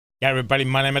Yeah, everybody,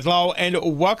 my name is Lowell and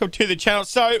welcome to the channel.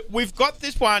 So we've got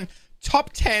this one, top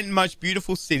 10 most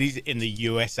beautiful cities in the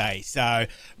USA. So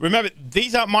remember,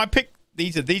 these aren't my pick.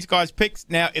 These are these guys' picks.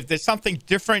 Now, if there's something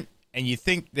different and you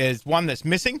think there's one that's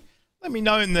missing, let me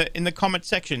know in the comment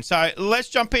section. So let's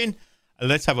jump in and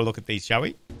let's have a look at these, shall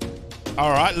we?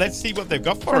 All right, let's see what they've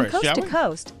got for us, shall we? From coast to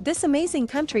coast, this amazing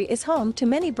country is home to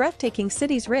many breathtaking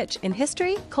cities rich in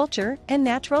history, culture, and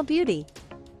natural beauty.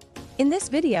 In this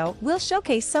video, we'll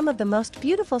showcase some of the most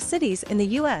beautiful cities in the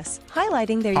US,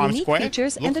 highlighting their unique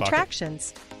features and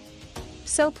attractions.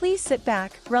 So please sit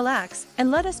back, relax, and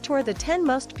let us tour the 10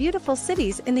 most beautiful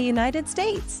cities in the United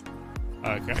States.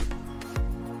 Okay.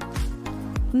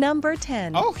 Number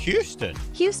 10. Oh, Houston.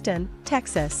 Houston,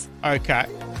 Texas. Okay.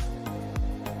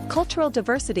 Cultural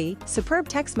diversity, superb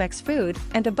Tex-Mex food,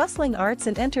 and a bustling arts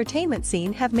and entertainment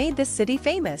scene have made this city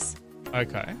famous.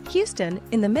 Okay. Houston,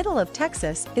 in the middle of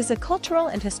Texas, is a cultural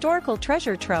and historical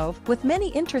treasure trove with many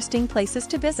interesting places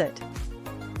to visit.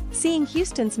 Seeing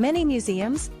Houston's many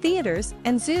museums, theaters,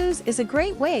 and zoos is a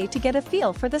great way to get a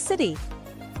feel for the city.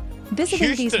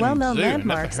 Visiting these well-known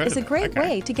landmarks is a great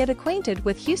way to get acquainted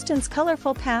with Houston's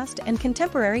colorful past and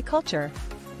contemporary culture.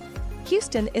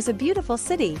 Houston is a beautiful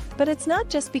city, but it's not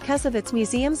just because of its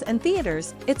museums and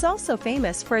theaters, it's also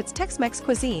famous for its Tex-Mex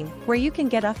cuisine, where you can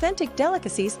get authentic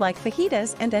delicacies like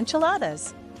fajitas and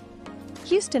enchiladas.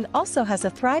 Houston also has a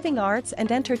thriving arts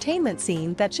and entertainment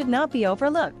scene that should not be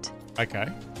overlooked. Okay.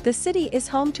 The city is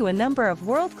home to a number of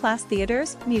world-class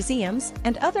theaters, museums,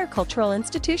 and other cultural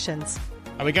institutions.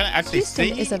 Are we going to actually see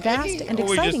Houston is a vast and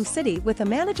exciting city with a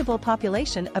manageable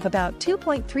population of about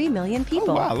 2.3 million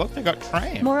people. Oh, wow, look, they got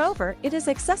trams. Moreover, it is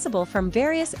accessible from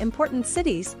various important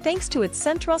cities thanks to its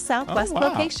central southwest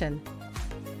location.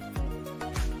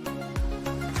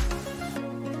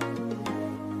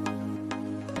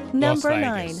 Number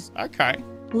 9. Okay.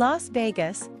 Las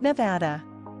Vegas, Nevada.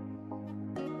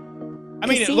 I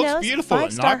mean, Casinos, it looks beautiful at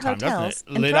five-star nighttime, doesn't hotels, it?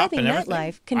 and Lit up thriving and everything.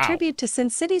 nightlife contribute to Sin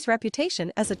City's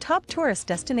reputation as a top tourist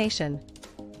destination.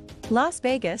 Las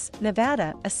Vegas,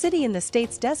 Nevada, a city in the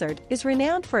state's desert, is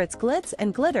renowned for its glitz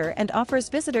and glitter and offers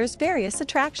visitors various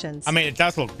attractions. I mean, it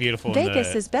does look beautiful.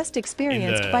 Vegas is best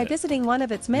experienced by visiting one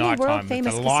of its many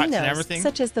world-famous casinos,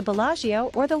 such as the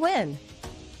Bellagio or the Wynn.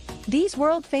 These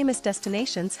world-famous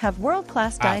destinations have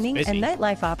world-class dining and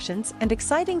nightlife options and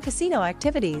exciting casino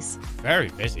activities. Very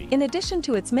busy. In addition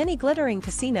to its many glittering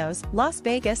casinos, Las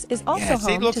Vegas is also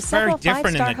home to several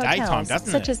five-star hotels,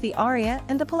 such as the Aria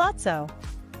and the Palazzo.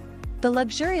 The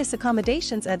luxurious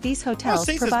accommodations at these hotels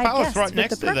provide guests with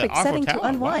the perfect setting to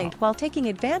unwind while taking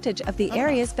advantage of the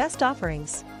area's best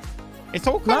offerings. It's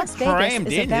all kind of crammed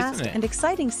in, isn't it? Las Vegas is a vast and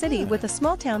exciting city with a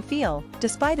small-town feel,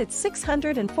 despite its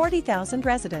 640,000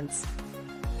 residents.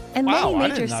 And many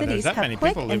major cities have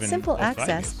quick and simple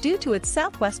access due to its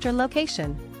southwestern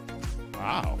location.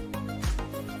 Wow.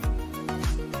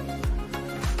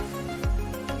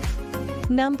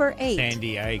 Number 8. San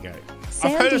Diego.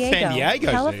 San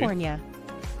Diego, California.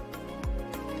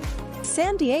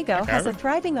 San Diego has a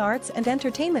thriving arts and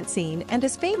entertainment scene and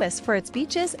is famous for its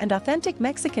beaches and authentic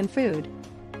Mexican food.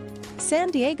 San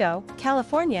Diego,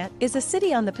 California, is a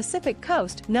city on the Pacific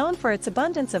coast known for its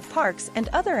abundance of parks and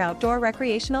other outdoor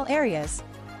recreational areas.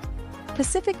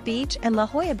 Pacific Beach and La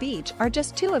Jolla Beach are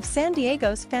just two of San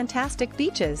Diego's fantastic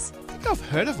beaches. I think I've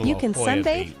heard of La Jolla Beach. You can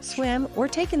sunbathe, swim, or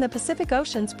take in the Pacific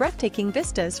Ocean's breathtaking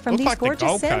vistas from these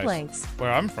gorgeous sand lengths.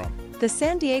 Where I'm from. The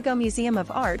San Diego Museum of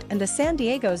Art and the San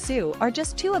Diego Zoo are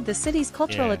just two of the city's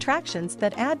cultural attractions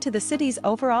that add to the city's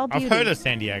overall beauty. I've heard of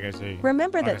San Diego Zoo.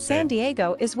 Remember that San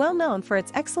Diego is well known for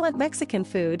its excellent Mexican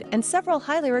food and several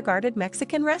highly regarded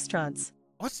Mexican restaurants.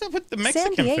 What's up with the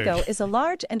Mexican food? San Diego food? is a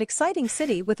large and exciting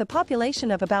city with a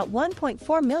population of about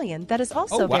 1.4 million that is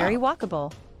also very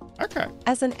walkable. Okay.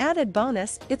 As an added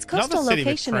bonus, its coastal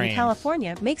location in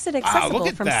California makes it accessible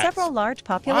from several large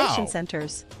population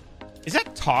centers. Is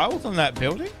that tiles on that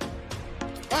building?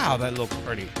 Wow, that looks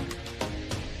pretty.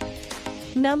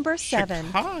 Number 7.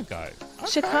 Chicago.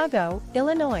 Chicago,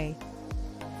 Illinois.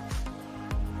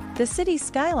 The city's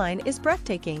skyline is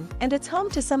breathtaking, and it's home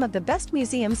to some of the best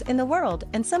museums in the world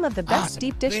and some of the best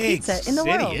deep dish pizza in the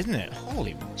world. Isn't it?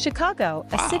 Holy. Chicago,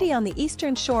 a city on the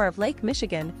eastern shore of Lake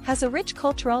Michigan, has a rich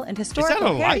cultural and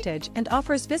historical heritage and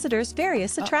offers visitors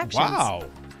various attractions. Wow.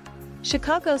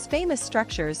 Chicago's famous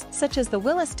structures, such as the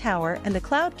Willis Tower and the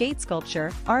Cloud Gate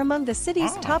sculpture, are among the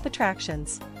city's top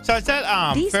attractions. So is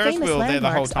that These Ferris famous wheel there the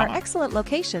whole landmarks time? are excellent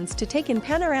locations to take in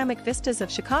panoramic vistas of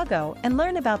Chicago and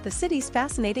learn about the city's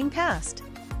fascinating past.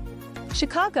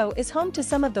 Chicago is home to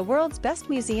some of the world's best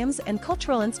museums and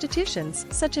cultural institutions,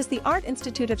 such as the Art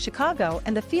Institute of Chicago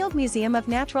and the Field Museum of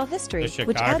Natural History,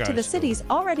 which add to the city's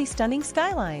already stunning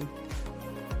skyline.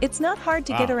 It's not hard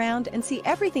to get around and see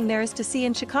everything there is to see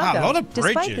in Chicago,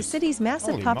 despite the city's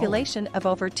massive population of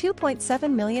over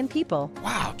 2.7 million people.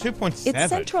 Wow, 2.7. Its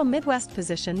central Midwest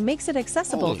position makes it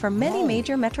accessible from many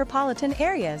major metropolitan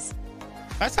areas.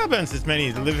 That's happens as many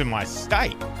as live in my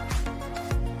state.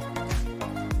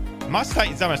 My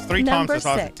state is almost 3 times the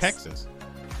size of Texas.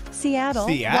 Seattle,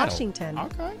 Washington.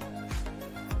 Okay.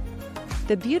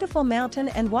 The beautiful mountain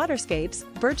and waterscapes,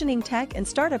 burgeoning tech and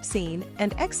startup scene,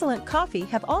 and excellent coffee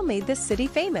have all made this city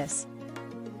famous.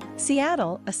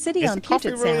 Seattle, a city on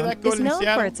Puget Sound, is known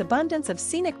for its abundance of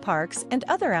scenic parks and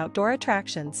other outdoor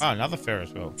attractions. Oh, another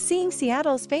Ferris wheel. Seeing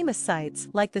Seattle's famous sights,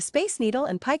 like the Space Needle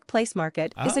and Pike Place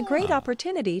Market, is a great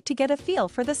opportunity to get a feel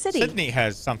for the city. Sydney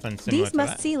has something similar These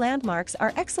must-see landmarks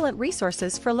are excellent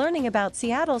resources for learning about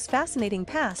Seattle's fascinating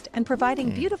past and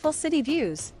providing beautiful city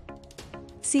views.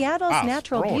 Seattle's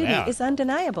natural beauty is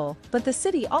undeniable, but the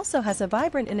city also has a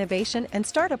vibrant innovation and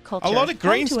startup culture, a lot of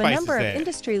green home to a number of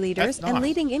industry leaders and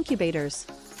leading incubators.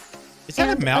 Is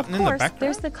that a mountain in the background? Of course,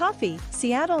 there's the coffee.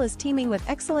 Seattle is teeming with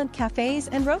excellent cafes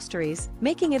and roasteries,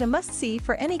 making it a must-see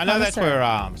for any connoisseur. I know that's where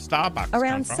Starbucks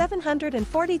Around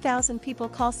 740,000 people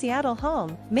call Seattle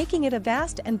home, making it a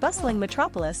vast and bustling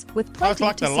metropolis with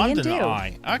plenty to see and do.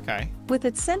 Okay. With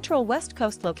its central West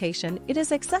Coast location, it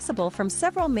is accessible from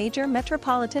several major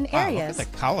metropolitan areas. Look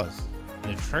at the colors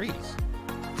and the trees.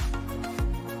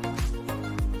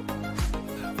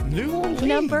 New Orleans.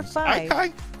 Number 5.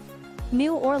 Okay.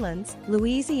 New Orleans,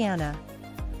 Louisiana.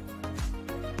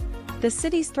 The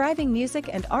city's thriving music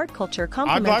and art culture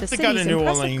complement the city's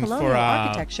impressive colonial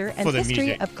architecture and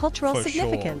history of cultural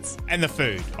significance. And the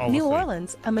food, obviously. New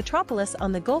Orleans, a metropolis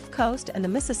on the Gulf Coast and the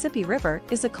Mississippi River,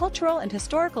 is a cultural and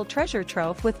historical treasure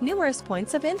trove with numerous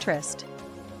points of interest.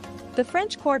 The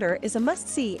French Quarter is a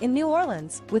must-see in New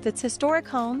Orleans, with its historic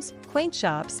homes, quaint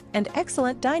shops, and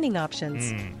excellent dining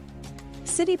options.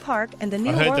 City Park and the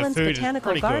New Orleans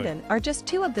Botanical Garden are just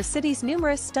 2 of the city's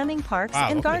numerous stunning parks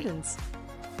and gardens.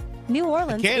 New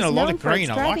Orleans is known for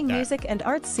its thriving music and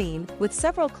arts scene, with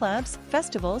several clubs,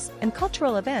 festivals, and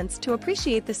cultural events to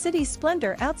appreciate the city's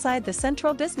splendor outside the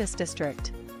central business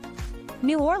district.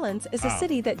 New Orleans is a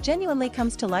city that genuinely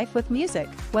comes to life with music,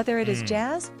 whether it is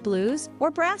jazz, blues,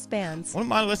 or brass bands. Wouldn't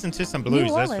mind listening to some blues,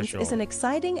 New that's for Orleans sure. is an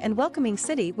exciting and welcoming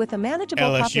city with a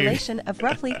manageable population of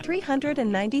roughly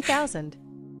 390,000.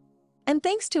 And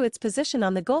thanks to its position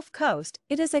on the Gulf Coast,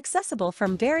 it is accessible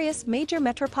from various major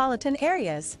metropolitan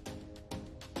areas.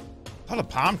 A lot of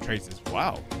palm trees as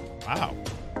well. Wow.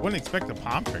 Wouldn't expect the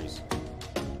palm trees.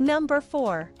 Number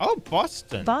 4. Oh,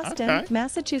 Boston. Boston,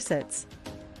 Massachusetts.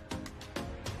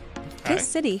 This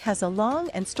city has a long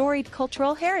and storied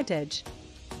cultural heritage.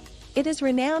 It is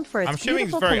renowned for its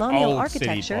beautiful colonial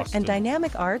architecture and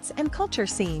dynamic arts and culture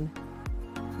scene.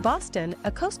 Boston,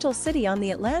 a coastal city on the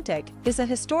Atlantic, is a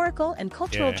historical and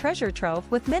cultural treasure trove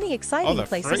with many exciting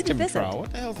places to visit.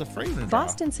 What the hell's the Freedom Trail?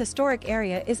 Boston's historic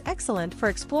area is excellent for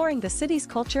exploring the city's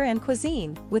culture and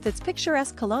cuisine, with its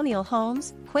picturesque colonial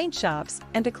homes, quaint shops,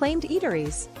 and acclaimed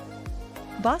eateries.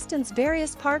 Boston's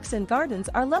various parks and gardens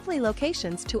are lovely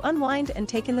locations to unwind and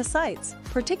take in the sights,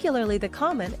 particularly the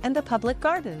Common and the Public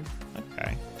Garden.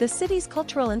 Okay. The city's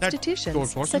cultural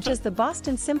institutions, such as the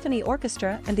Boston Symphony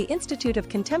Orchestra and the Institute of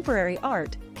Contemporary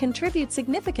Art, contribute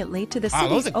significantly to the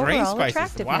city's overall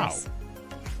attractiveness.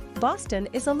 Boston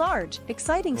is a large,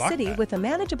 exciting city with a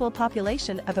manageable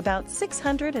population of about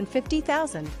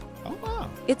 650,000. Oh, wow.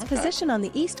 Its position on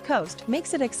the East Coast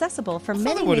makes it accessible from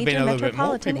many major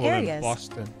metropolitan areas.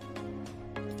 Boston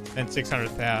than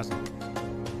 600,000.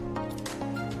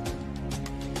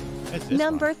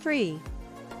 Number 3.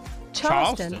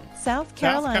 Charleston, South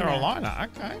Carolina. South Carolina,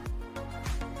 okay.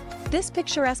 This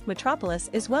picturesque metropolis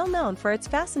is well known for its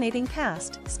fascinating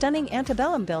past, stunning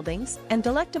antebellum buildings, and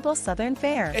delectable Southern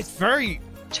fare. It's very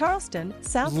Charleston,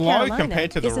 South Carolina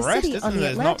is a city on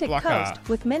the Atlantic coast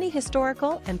with many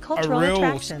historical and cultural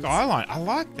attractions. Skyline. I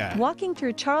like that. Walking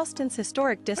through Charleston's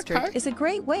historic district is a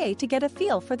great way to get a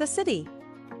feel for the city.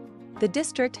 The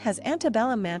district has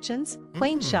antebellum mansions,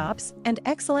 quaint shops, and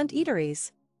excellent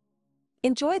eateries.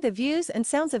 Enjoy the views and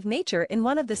sounds of nature in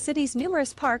one of the city's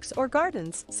numerous parks or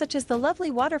gardens, such as the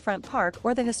lovely Waterfront Park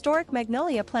or the historic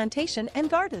Magnolia Plantation and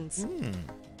Gardens.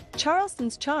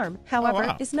 Charleston's charm,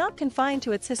 however, is not confined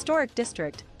to its historic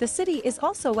district. The city is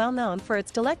also well known for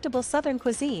its delectable Southern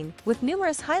cuisine, with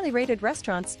numerous highly rated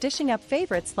restaurants dishing up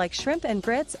favorites like shrimp and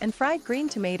grits and fried green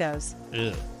tomatoes.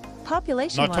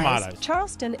 Population-wise,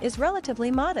 Charleston is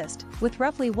relatively modest, with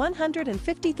roughly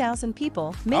 150,000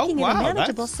 people, making it a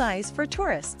manageable size for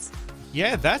tourists.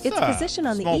 Yeah, that's its position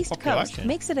on the East population. Coast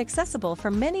makes it accessible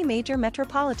from many major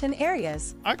metropolitan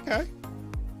areas. Okay.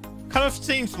 Kind of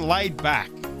seems laid back.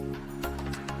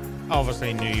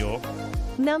 Obviously, New York.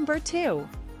 Number 2.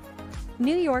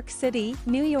 New York City,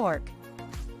 New York.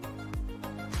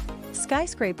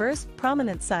 Skyscrapers,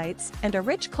 prominent sites, and a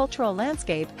rich cultural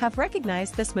landscape have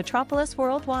recognized this metropolis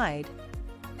worldwide.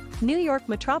 New York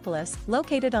metropolis,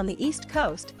 located on the East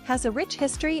Coast, has a rich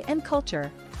history and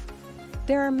culture.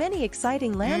 There are many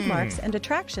exciting landmarks and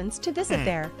attractions to visit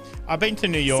there. I've been to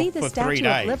New York See the for 3 Statue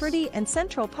days. of Liberty and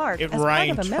Central Park It as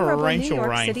rained, part of a memorable New torrential York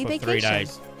rain City for vacation. 3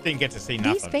 days. Didn't get to see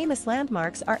nothing. These famous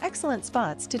landmarks are excellent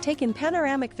spots to take in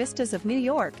panoramic vistas of New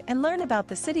York and learn about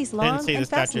the city's long and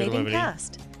fascinating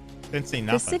past. Didn't see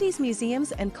nothing. The city's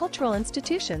museums and cultural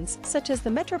institutions, such as the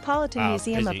Metropolitan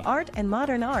Museum of Art and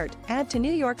Modern Art, add to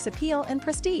New York's appeal and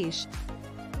prestige.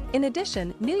 In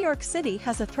addition, New York City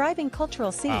has a thriving cultural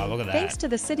scene, thanks to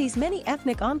the city's many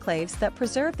ethnic enclaves that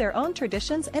preserve their own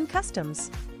traditions and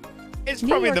customs. It's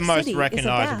probably the most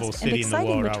recognizable city in the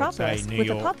world, I would say, New York.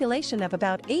 With a population of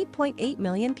about 8.8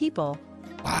 million people.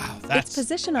 Wow, its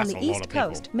position on the East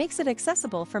Coast makes it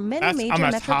accessible for many major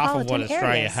almost metropolitan half of what Australia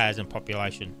areas. has in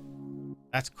population.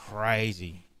 That's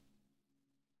crazy.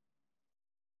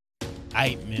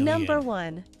 8 million. Number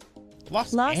 1.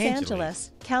 Los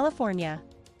Angeles, California.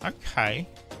 Okay.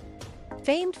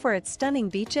 Famed for its stunning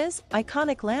beaches,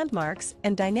 iconic landmarks,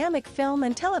 and dynamic film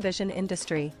and television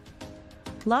industry.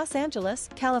 Los Angeles,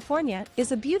 California,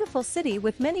 is a beautiful city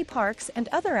with many parks and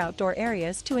other outdoor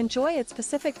areas to enjoy its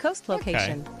Pacific Coast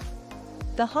location.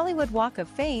 The Hollywood Walk of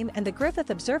Fame and the Griffith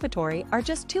Observatory are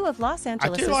just two of Los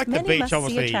Angeles' many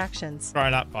must-see attractions.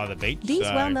 Grown up by the beach. These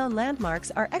well-known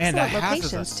landmarks are excellent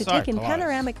locations to take in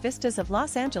panoramic vistas of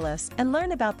Los Angeles and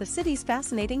learn about the city's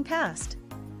fascinating past.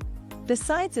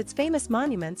 Besides its famous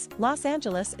monuments, Los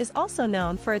Angeles is also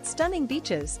known for its stunning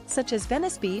beaches, such as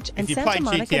Venice Beach and Santa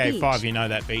Monica Beach. If you play GTA 5, you know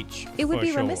that beach. It would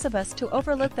be remiss of us to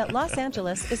overlook that Los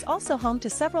Angeles is also home to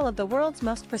several of the world's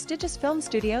most prestigious film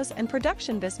studios and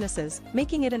production businesses,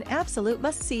 making it an absolute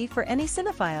must-see for any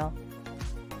cinephile.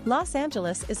 Los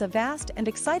Angeles is a vast and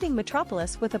exciting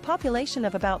metropolis with a population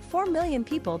of about 4 million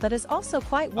people that is also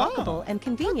quite walkable and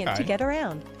convenient to get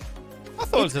around. I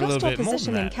thought it was a little bit more than that. Its coastal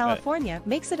position in California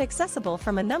makes it accessible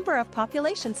from a number of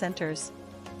population centers.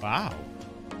 Wow.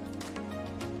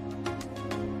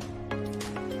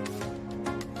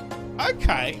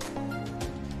 Okay.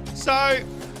 So, I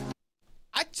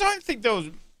don't think there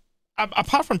was,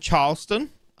 apart from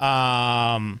Charleston,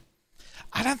 I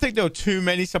don't think there were too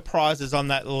many surprises on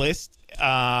that list.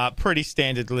 Pretty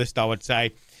standard list, I would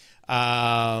say.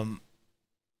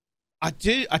 I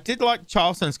did like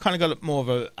Charleston. It's kind of got more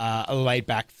of a laid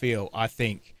back feel, I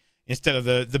think, instead of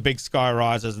the big sky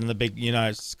rises and the big,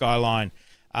 skyline.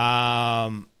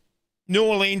 New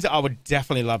Orleans, I would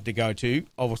definitely love to go to,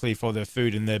 obviously for the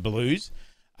food and their blues.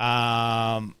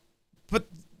 But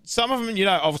some of them,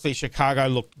 obviously Chicago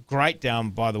looked great down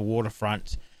by the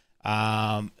waterfront.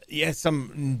 Yeah,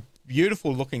 some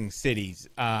beautiful looking cities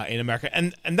in America,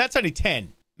 and that's only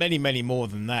 10. Many more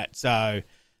than that. So.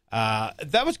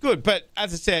 That was good, but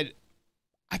as I said,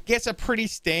 I guess a pretty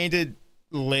standard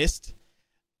list.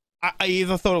 I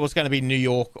either thought it was going to be New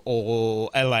York or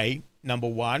LA, number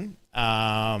one.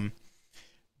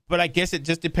 But I guess it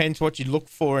just depends what you look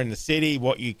for in the city,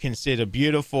 what you consider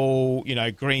beautiful,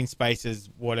 green spaces,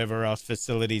 whatever else,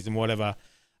 facilities and whatever.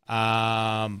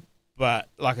 But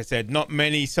like I said, not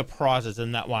many surprises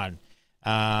in that one.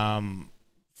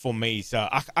 For me, so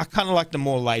I kind of like the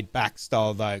more laid-back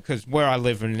style though, because where I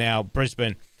live in now,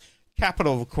 Brisbane,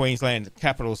 capital of Queensland,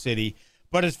 capital city,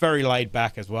 but it's very laid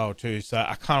back as well too. So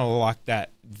I kind of like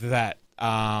that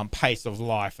pace of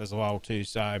life as well too.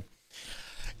 So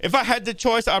if I had the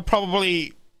choice, I'd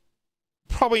probably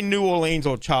New Orleans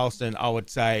or Charleston, I would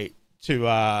say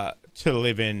to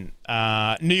live in.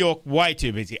 New York, way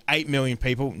too busy. 8 million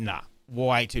people, nah,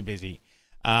 way too busy.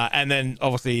 And then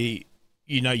obviously,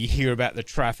 you hear about the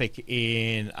traffic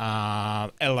in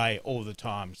LA all the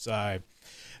time. So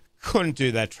couldn't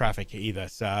do that traffic either.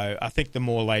 So I think the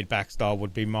more laid back style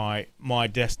would be my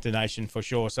destination for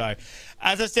sure. So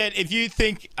as I said, if you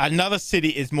think another city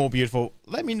is more beautiful,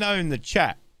 let me know in the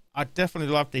chat. I'd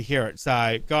definitely love to hear it.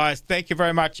 So guys, thank you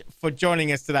very much for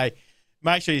joining us today.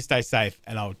 Make sure you stay safe,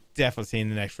 and I'll definitely see you in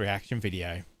the next reaction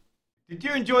video. Did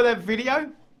you enjoy that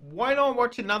video? Why not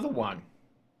watch another one?